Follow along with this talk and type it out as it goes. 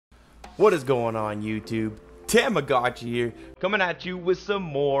What is going on, YouTube? Thammagotcha here, coming at you with some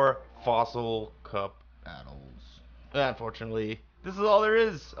more Fossil Cup battles. Unfortunately, this is all there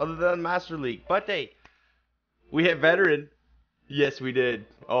is other than Master League. But hey, we hit Veteran. Yes, we did.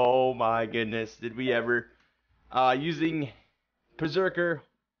 Oh my goodness, did we ever? Using Berserker.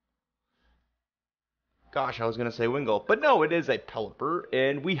 Gosh, I was gonna say Wingull, but no, it is a pelipper,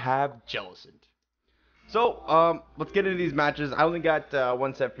 and we have Jellicent. So, let's get into these matches. I only got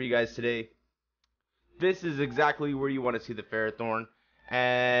one set for you guys today. This is exactly where you want to see the Ferrothorn,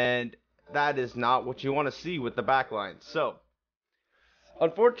 and that is not what you want to see with the backline. So,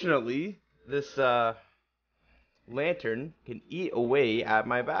 unfortunately, this Lantern can eat away at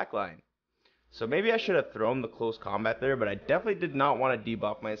my backline. So maybe I should have thrown the close combat there, but I definitely did not want to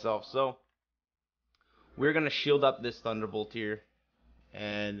debuff myself. So, we're going to shield up this Thunderbolt here,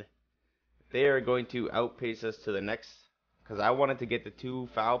 and they are going to outpace us to the next, because I wanted to get the 2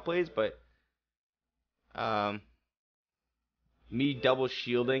 foul plays, but me double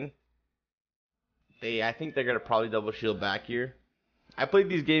shielding, I think they're going to probably double shield back here. I played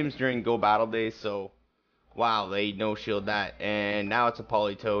these games during Go Battle Days, so wow, they no shield that, and now it's a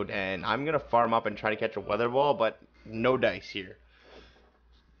Politoed, and I'm going to farm up and try to catch a Weather Ball, but no dice here.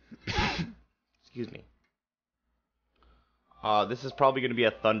 Excuse me. This is probably going to be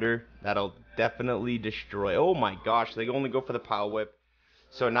a Thunder. That'll definitely destroy. Oh my gosh, they only go for the Power Whip.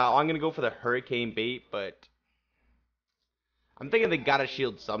 So now I'm going to go for the Hurricane Bait, but I'm thinking they got to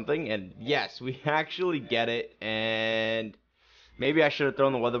shield something. And yes, we actually get it. And maybe I should have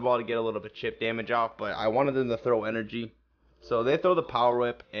thrown the Weather Ball to get a little bit chip damage off, but I wanted them to throw energy. So they throw the Power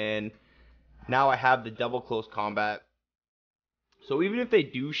Whip, and now I have the double close combat. So even if they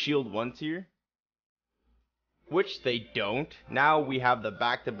do shield once here, which they don't, now we have the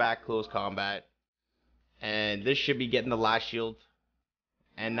back-to-back close combat, and this should be getting the last shield,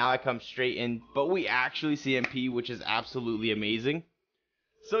 and now I come straight in, but we actually CMP, which is absolutely amazing.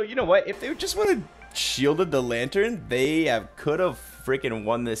 So you know what, if they just would have shielded the Lantern, they could have freaking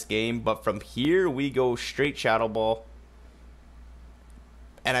won this game. But from here we go straight Shadow Ball,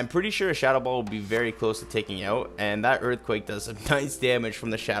 and I'm pretty sure a Shadow Ball will be very close to taking out, and that Earthquake does some nice damage from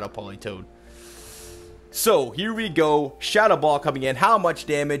the Shadow Politoed. So, here we go. Shadow Ball coming in. How much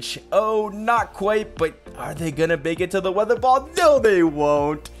damage? Oh, not quite, but are they going to make it to the Weather Ball? No, they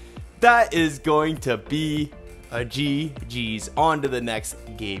won't. That is going to be a GG's. On to the next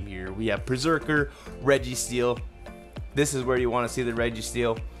game here. We have Berserker, Registeel. This is where you want to see the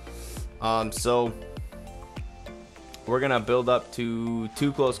Registeel. So, we're going to build up to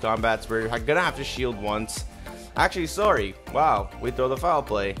 2 close combats. We're going to have to shield once. Actually, sorry. Wow, we throw the foul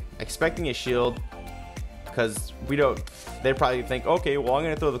play. Expecting a shield. Because we don't, they probably think, okay, well, I'm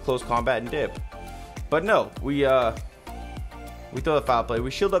going to throw the close combat and dip. But no, we throw the foul play.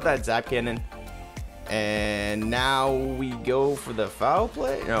 We shield up that Zap Cannon. And now we go for the foul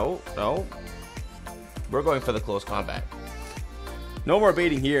play. No. We're going for the close combat. No more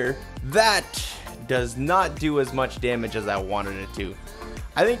baiting here. That does not do as much damage as I wanted it to.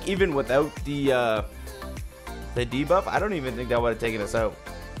 I think even without the debuff, I don't even think that would have taken us out.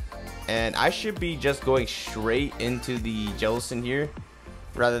 And I should be just going straight into the Jellicent here,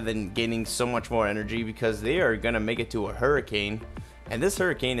 rather than gaining so much more energy, because they are going to make it to a Hurricane. And this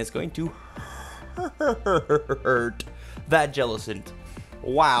Hurricane is going to hurt that Jellicent.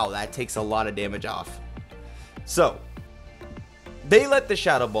 Wow, that takes a lot of damage off. So, they let the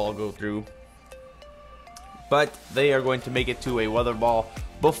Shadow Ball go through, but they are going to make it to a Weather Ball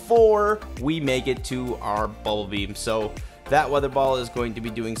before we make it to our Bubble Beam. So, that Weather Ball is going to be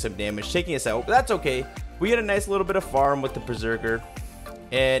doing some damage, taking us out, but that's okay. We get a nice little bit of farm with the Berserker,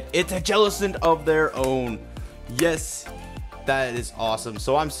 and it's a Jellicent of their own. Yes, that is awesome.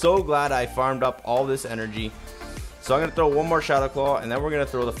 So I'm so glad I farmed up all this energy. So I'm going to throw one more Shadow Claw, and then we're going to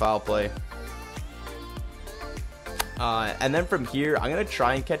throw the foul play. And then from here, I'm going to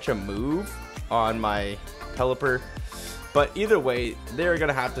try and catch a move on my Pelipper. But either way, they're going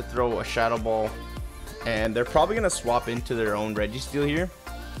to have to throw a Shadow Ball. And they're probably going to swap into their own Registeel here.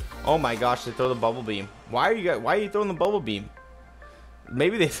 Oh my gosh, they throw the Bubble Beam. Why are you throwing the Bubble Beam?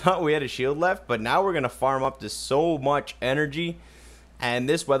 Maybe they thought we had a shield left, but now we're going to farm up to so much energy. And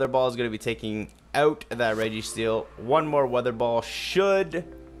this Weather Ball is going to be taking out that Registeel. One more Weather Ball should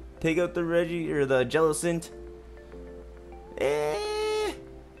take out the the Jellicent.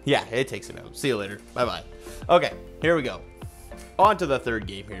 Yeah, it takes it out. See you later. Bye-bye. Okay, here we go. On to the third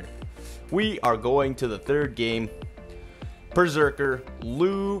game here. We are going to the third game. Berserker,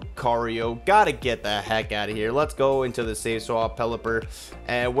 Lucario. Gotta get the heck out of here. Let's go into the save swap Pelipper.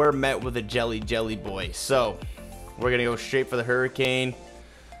 And we're met with a jelly boy. So, we're gonna go straight for the Hurricane.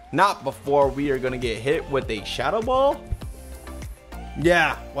 Not before we are going to get hit with a Shadow Ball.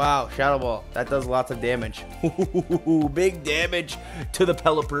 Yeah, wow, Shadow Ball. That does lots of damage. Big damage to the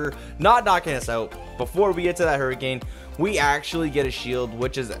pelipper. Not knocking us out. Before we get to that Hurricane, we actually get a shield,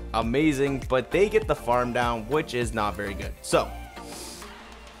 which is amazing. But they get the farm down, which is not very good. So,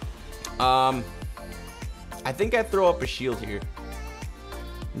 I think I throw up a shield here.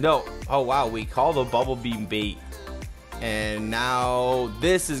 No. Oh, wow, we call the Bubble Beam bait. And now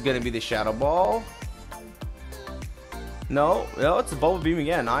this is going to be the Shadow Ball. No, it's a Bubble Beam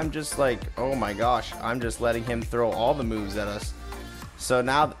again. I'm just like, oh my gosh. I'm just letting him throw all the moves at us. So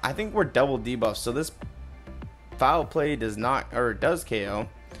now I think we're double debuffed. So this foul play does not, or does KO.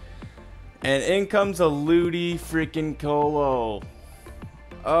 And in comes a Ludi freaking Colo.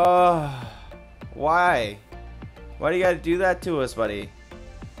 Why? Why do you gotta do that to us, buddy?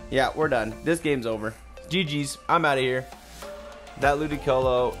 Yeah, we're done. This game's over. GG's. I'm out of here. That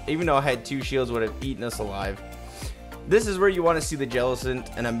Ludicolo, even though I had 2 shields, would have eaten us alive. This is where you want to see the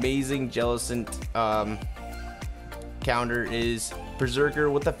Jellicent. An amazing Jellicent counter is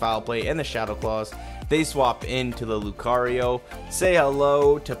Berserker with the Foul Play and the Shadow Claws. They swap into the Lucario. Say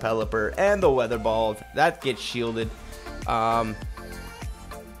hello to Pelipper and the Weather Ball. That gets shielded.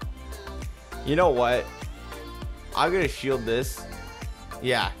 You know what? I'm going to shield this.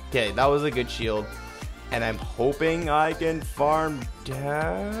 Yeah, okay, that was a good shield. And I'm hoping I can farm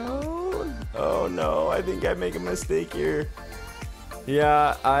down. Oh no, I think I make a mistake here.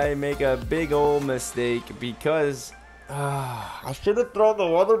 Yeah, I make a big old mistake because I should have thrown the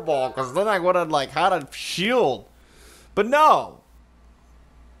Weather Ball, because then I would have like had a shield. But no.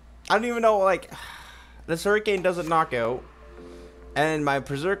 I don't even know, like, this Hurricane doesn't knock out. And my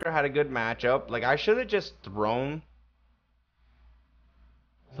Berserker had a good matchup. Like, I should have just thrown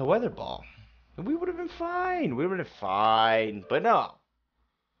the Weather Ball. We would have been fine. We would have been fine. But no.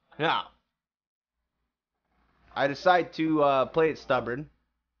 No. I decide to play it stubborn.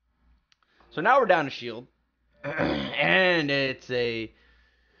 So now we're down to shield. And it's a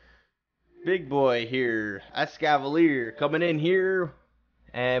big boy here. Escavalier coming in here.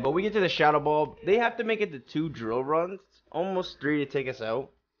 But we get to the Shadow Ball. They have to make it to 2 drill runs. Almost 3 to take us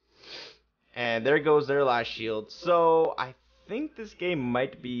out. And there goes their last shield. So I think this game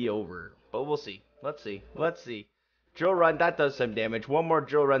might be over. But we'll see. Let's see. Let's see. Drill run, that does some damage. One more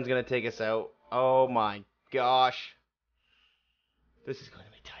drill run's going to take us out. Oh my gosh. This is going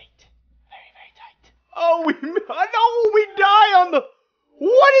to be tight. Very, very tight. Oh, no, we die on the...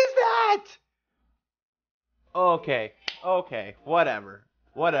 What is that? Okay. Okay. Whatever.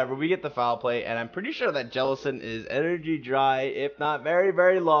 Whatever. We get the foul play. And I'm pretty sure that Jellicent is energy dry. If not very,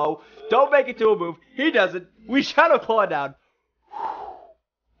 very low. Don't make it to a move. He doesn't. We Shadow Claw down.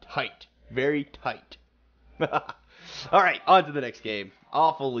 Tight. Very tight. Alright, on to the next game.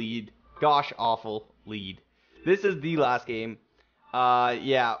 Awful lead. Gosh, awful lead. This is the last game.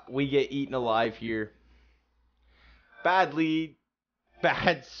 Yeah, we get eaten alive here. Bad lead.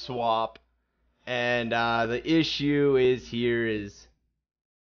 Bad swap. And the issue is here is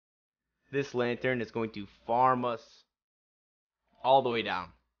this Lantern is going to farm us all the way down.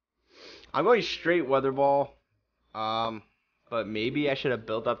 I'm going straight Weather Ball. But maybe I should have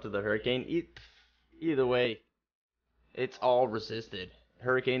built up to the Hurricane. Either way, it's all resisted.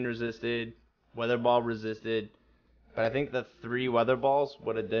 Hurricane resisted, Weather Ball resisted. But I think the 3 Weather Balls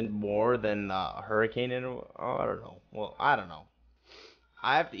would have done more than Hurricane. I don't know. Well, I don't know.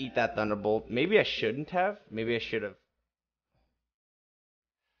 I have to eat that Thunderbolt. Maybe I shouldn't have. Maybe I should have.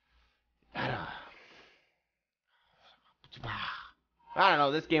 I don't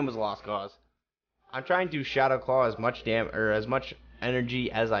know. This game was a lost cause. I'm trying to Shadow Claw as much as much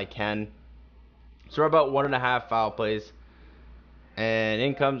energy as I can. So we're about 1.5 foul plays. And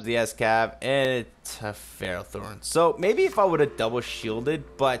in comes the Escav, and it's a Ferrothorn. So maybe if I would have double shielded,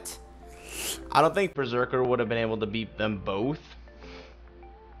 but I don't think Berserker would have been able to beat them both.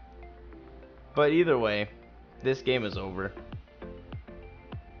 But either way, this game is over.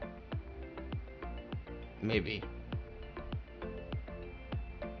 Maybe.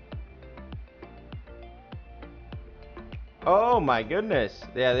 Oh my goodness.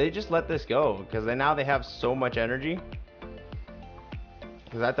 Yeah, they just let this go because now they have so much energy.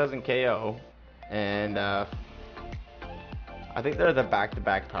 Because that doesn't KO. And I think they're the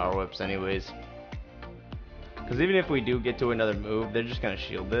back-to-back power whips anyways. Because even if we do get to another move, they're just going to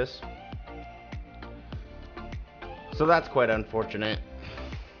shield this. So that's quite unfortunate.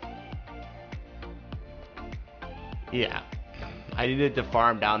 Yeah. I needed to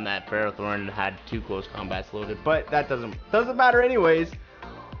farm down that Ferrothorn and had 2 close combats loaded, but that doesn't matter anyways.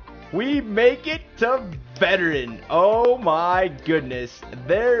 We make it to veteran. Oh my goodness.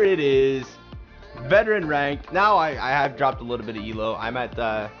 There it is. Veteran rank. Now I have dropped a little bit of elo. I'm at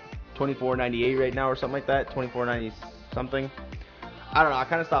 2498 right now or something like that. 2490 something. I don't know. I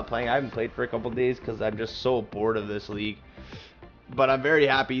kind of stopped playing. I haven't played for a couple days because I'm just so bored of this league. But I'm very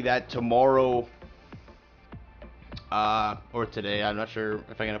happy that tomorrow or today, I'm not sure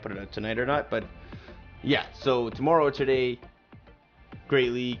if I'm going to put it out tonight or not. But yeah, so tomorrow or today,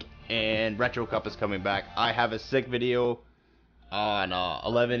 Great League and Retro Cup is coming back. I have a sick video on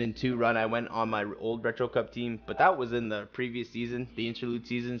 11-2 run I went on my old Retro Cup team, but that was in the previous season, the interlude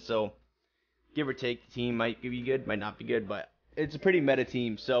season, so give or take, the team might be good, might not be good, but it's a pretty meta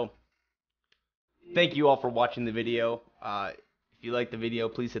team. So thank you all for watching the video. If you like the video,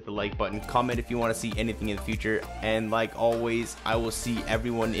 please hit the like button, comment if you want to see anything in the future, and like always, I will see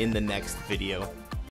everyone in the next video.